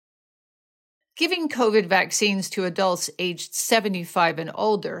Giving COVID vaccines to adults aged 75 and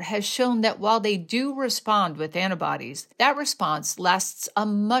older has shown that while they do respond with antibodies, that response lasts a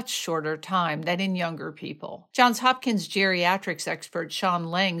much shorter time than in younger people. Johns Hopkins geriatrics expert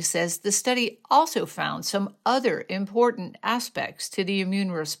Sean Lang says the study also found some other important aspects to the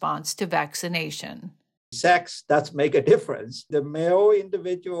immune response to vaccination. Sex does make a difference. The male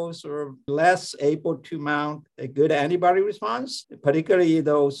individuals are less able to mount a good antibody response, particularly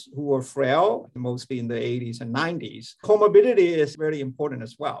those who are frail, mostly in the 80s and 90s. Comorbidity is very important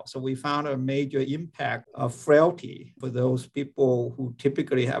as well. So we found a major impact of frailty for those people who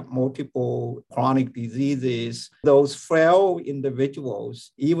typically have multiple chronic diseases. Those frail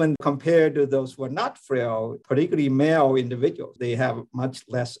individuals, even compared to those who are not frail, particularly male individuals, they have much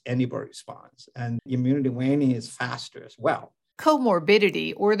less antibody response, and immunity waning is faster as well.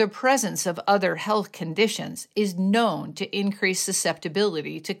 Comorbidity, or the presence of other health conditions, is known to increase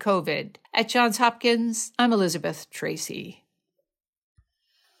susceptibility to COVID. At Johns Hopkins, I'm Elizabeth Tracey.